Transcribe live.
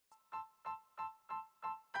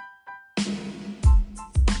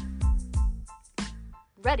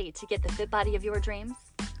Ready to get the fit body of your dreams?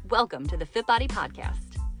 Welcome to the FITBODY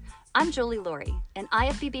podcast. I'm Jolie Laurie, an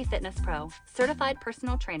IFBB fitness pro, certified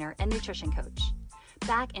personal trainer, and nutrition coach.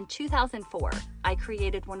 Back in 2004, I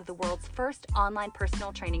created one of the world's first online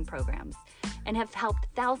personal training programs and have helped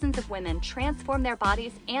thousands of women transform their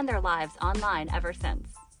bodies and their lives online ever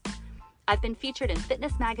since. I've been featured in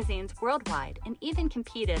fitness magazines worldwide and even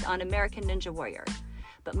competed on American Ninja Warrior.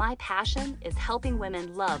 But my passion is helping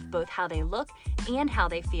women love both how they look and how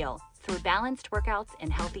they feel through balanced workouts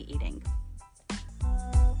and healthy eating.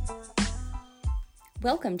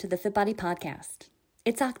 Welcome to the FITBODY podcast.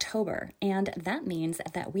 It's October, and that means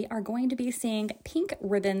that we are going to be seeing pink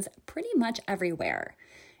ribbons pretty much everywhere.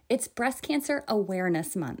 It's Breast Cancer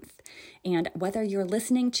Awareness Month, and whether you're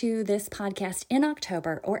listening to this podcast in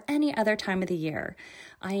October or any other time of the year,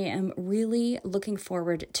 I am really looking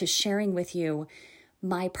forward to sharing with you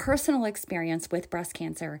my personal experience with breast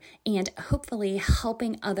cancer and hopefully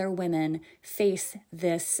helping other women face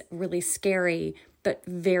this really scary but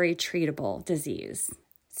very treatable disease.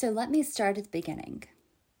 So let me start at the beginning.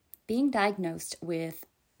 Being diagnosed with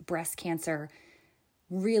breast cancer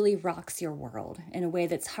really rocks your world in a way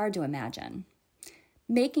that's hard to imagine.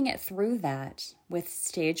 Making it through that with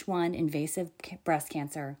stage 1 invasive breast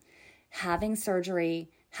cancer, having surgery,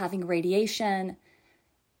 having radiation,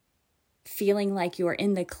 feeling like you're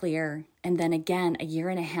in the clear, and then again, a year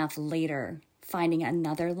and a half later, finding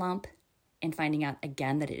another lump and finding out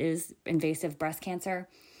again that it is invasive breast cancer,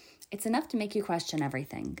 it's enough to make you question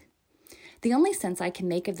everything. The only sense I can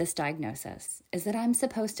make of this diagnosis is that I'm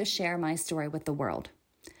supposed to share my story with the world.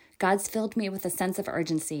 God's filled me with a sense of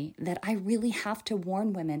urgency that I really have to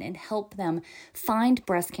warn women and help them find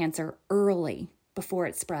breast cancer early before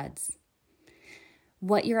it spreads.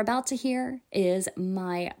 What you're about to hear is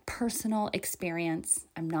my personal experience.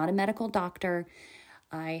 I'm not a medical doctor.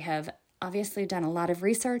 I have obviously done a lot of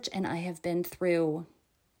research and I have been through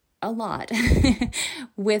a lot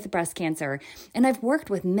with breast cancer. And I've worked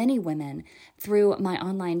with many women through my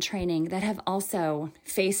online training that have also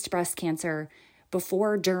faced breast cancer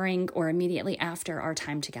before, during, or immediately after our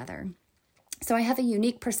time together. So I have a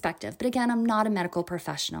unique perspective, but again, I'm not a medical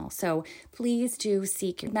professional. So please do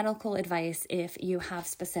seek medical advice if you have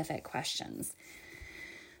specific questions.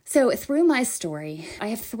 So through my story, I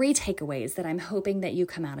have 3 takeaways that I'm hoping that you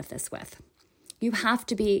come out of this with. You have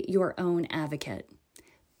to be your own advocate.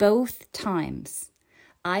 Both times,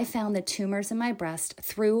 I found the tumors in my breast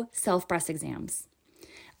through self-breast exams.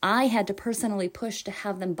 I had to personally push to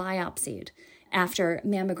have them biopsied after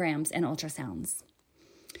mammograms and ultrasounds.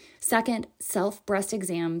 Second, self-breast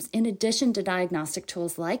exams, in addition to diagnostic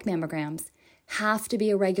tools like mammograms, have to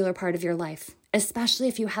be a regular part of your life, especially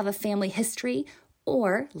if you have a family history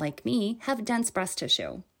or, like me, have dense breast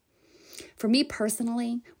tissue. For me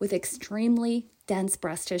personally, with extremely dense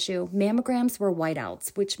breast tissue, mammograms were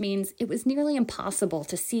whiteouts, which means it was nearly impossible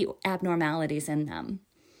to see abnormalities in them.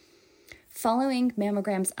 Following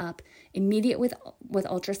mammograms up immediate with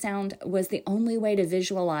ultrasound was the only way to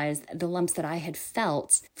visualize the lumps that I had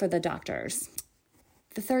felt for the doctors.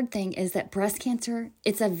 The third thing is that breast cancer,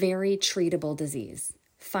 it's a very treatable disease.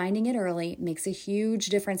 Finding it early makes a huge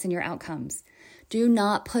difference in your outcomes. Do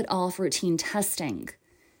not put off routine testing.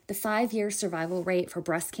 The 5-year survival rate for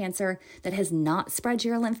breast cancer that has not spread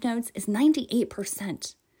your lymph nodes is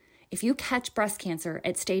 98%. If you catch breast cancer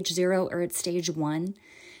at stage 0 or at stage 1,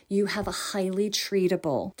 you have a highly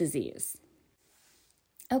treatable disease.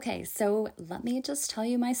 Okay, so let me just tell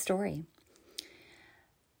you my story.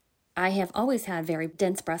 I have always had very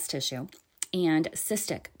dense breast tissue and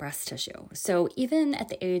cystic breast tissue. So even at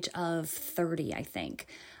the age of 30, I think,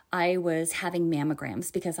 I was having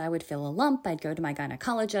mammograms because I would feel a lump. I'd go to my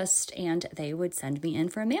gynecologist and they would send me in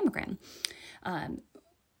for a mammogram.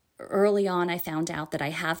 Early on, I found out that I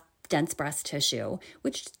have dense breast tissue,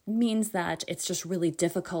 which means that it's just really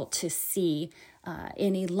difficult to see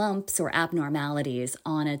any lumps or abnormalities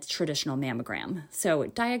on a traditional mammogram. So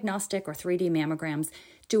diagnostic or 3D mammograms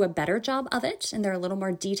do a better job of it, and they're a little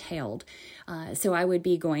more detailed. So I would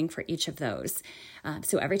be going for each of those.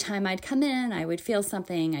 So every time I'd come in, I would feel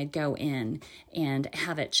something, I'd go in and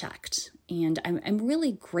have it checked. And I'm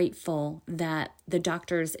really grateful that the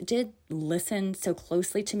doctors did listen so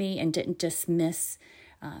closely to me and didn't dismiss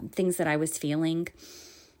things that I was feeling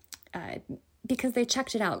because they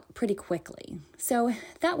checked it out pretty quickly. So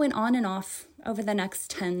that went on and off over the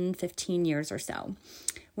next 10, 15 years or so.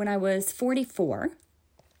 When I was 44,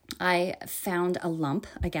 I found a lump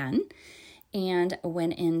again and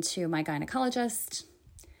went into my gynecologist,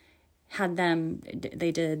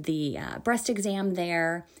 they did the breast exam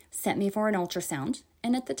there, sent me for an ultrasound.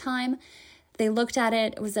 And at the time, they looked at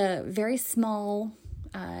it. It was a very small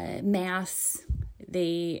mass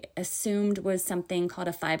they assumed was something called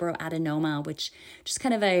a fibroadenoma, which just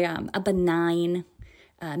kind of a benign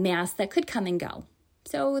mass that could come and go.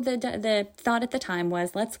 So the thought at the time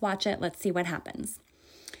was, let's watch it, let's see what happens.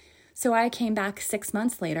 So I came back 6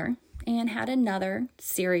 months later and had another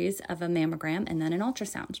series of a mammogram and then an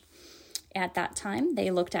ultrasound. At that time, they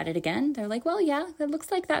looked at it again. They're like, well, yeah, it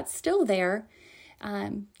looks like that's still there.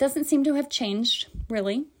 Doesn't seem to have changed,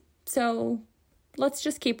 really. So let's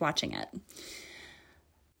just keep watching it.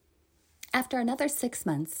 After another 6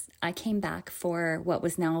 months, I came back for what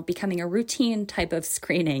was now becoming a routine type of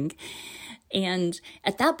screening. And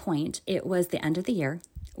at that point, it was the end of the year.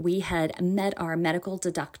 We had met our medical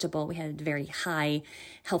deductible. We had a very high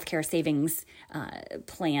healthcare savings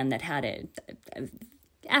plan that had a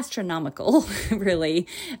astronomical, really,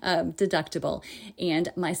 deductible.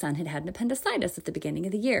 And my son had an appendicitis at the beginning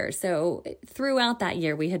of the year. So throughout that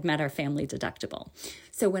year, we had met our family deductible.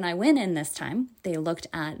 So when I went in this time, they looked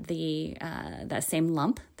at that same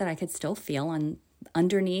lump that I could still feel on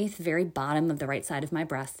underneath, very bottom of the right side of my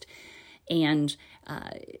breast, and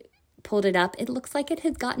pulled it up. It looks like it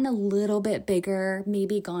had gotten a little bit bigger,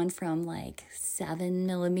 maybe gone from like 7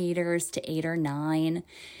 millimeters to 8 or 9.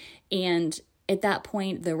 And at that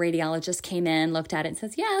point, the radiologist came in, looked at it and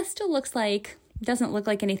says, yeah, still doesn't look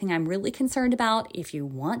like anything I'm really concerned about. If you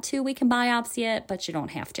want to, we can biopsy it, but you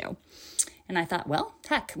don't have to. And I thought, well,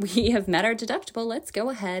 heck, we have met our deductible. Let's go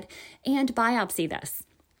ahead and biopsy this.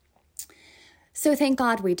 So thank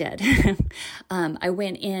God we did. I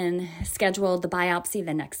went in, scheduled the biopsy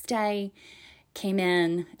the next day, came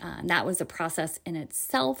in. That was a process in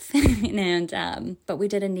itself. But we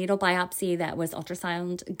did a needle biopsy that was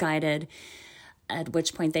ultrasound guided, at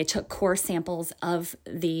which point they took core samples of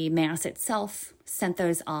the mass itself, sent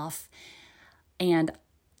those off, and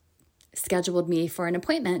scheduled me for an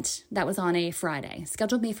appointment. That was on a Friday.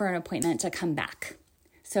 Scheduled me for an appointment to come back.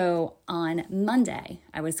 So on Monday,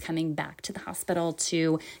 I was coming back to the hospital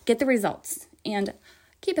to get the results. And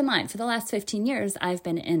keep in mind, for the last 15 years, I've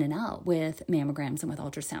been in and out with mammograms and with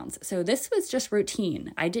ultrasounds. So this was just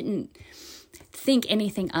routine. I didn't think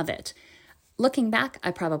anything of it. Looking back,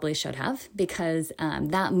 I probably should have, because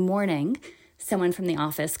that morning, someone from the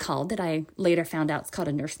office called that I later found out is called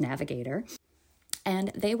a nurse navigator.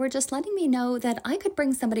 And they were just letting me know that I could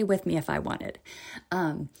bring somebody with me if I wanted.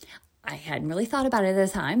 I hadn't really thought about it at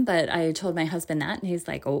the time, but I told my husband that, and he's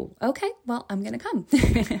like, oh, okay, well, I'm going to come.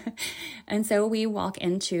 And so we walk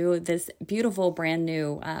into this beautiful, brand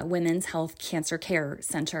new women's health cancer care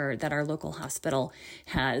center that our local hospital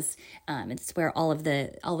has. It's where all of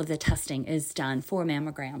the testing is done for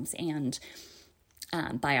mammograms and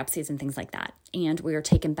biopsies and things like that. And we were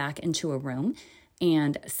taken back into a room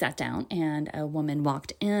and sat down, and a woman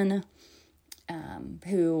walked in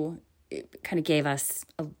who kind of gave us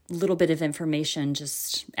a little bit of information,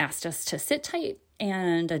 just asked us to sit tight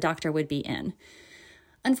and a doctor would be in.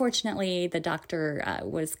 Unfortunately, the doctor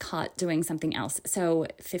was caught doing something else. So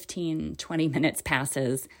 15, 20 minutes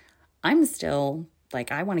passes. I'm still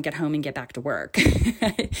like, I want to get home and get back to work.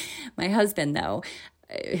 My husband, though,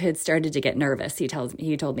 had started to get nervous. He told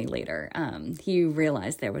me later. He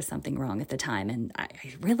realized there was something wrong at the time. And I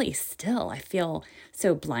feel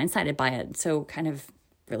so blindsided by it. So kind of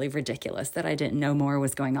really ridiculous that I didn't know more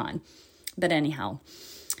was going on. But anyhow,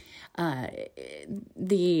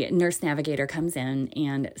 the nurse navigator comes in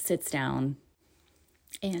and sits down,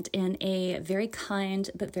 and in a very kind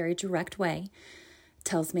but very direct way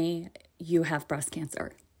tells me, you have breast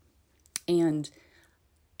cancer. And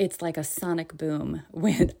it's like a sonic boom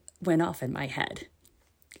went off in my head.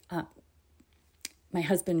 My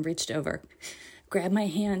husband reached over, grabbed my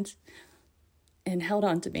hand, and held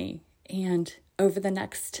on to me. And over the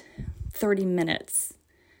next 30 minutes,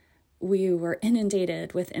 we were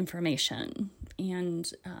inundated with information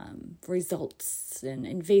and results and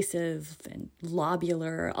invasive and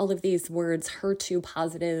lobular, all of these words, HER2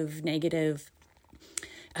 positive, negative,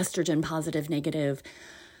 estrogen positive, negative,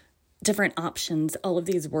 different options. All of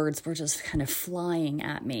these words were just kind of flying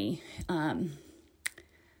at me.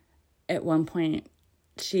 At one point,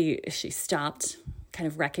 she stopped, kind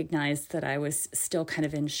of recognized that I was still kind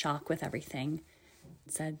of in shock with everything.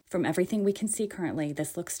 Said, from everything we can see currently,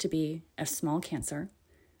 this looks to be a small cancer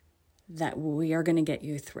that we are going to get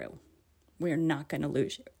you through. We're not going to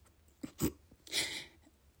lose you.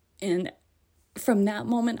 And from that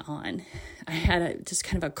moment on, I had just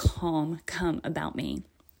kind of a calm come about me.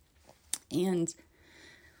 And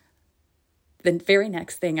the very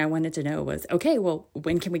next thing I wanted to know was, okay, well,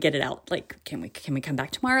 when can we get it out? Like, can we come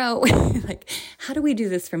back tomorrow? Like, how do we do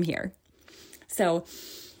this from here? So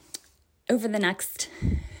over the next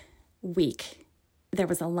week, there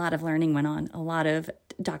was a lot of learning went on, a lot of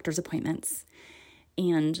doctor's appointments.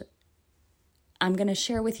 And I'm going to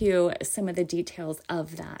share with you some of the details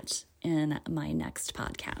of that in my next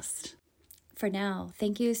podcast. For now,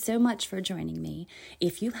 thank you so much for joining me.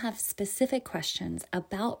 If you have specific questions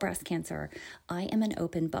about breast cancer, I am an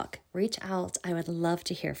open book. Reach out. I would love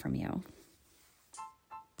to hear from you.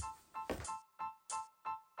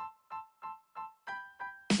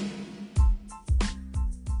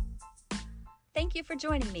 Thank you for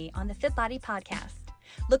joining me on the FITBODY podcast.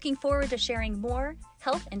 Looking forward to sharing more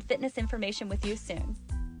health and fitness information with you soon.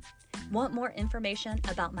 Want more information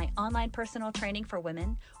about my online personal training for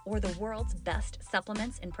women or the world's best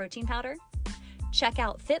supplements and protein powder? Check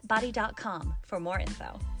out fitbody.com for more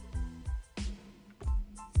info.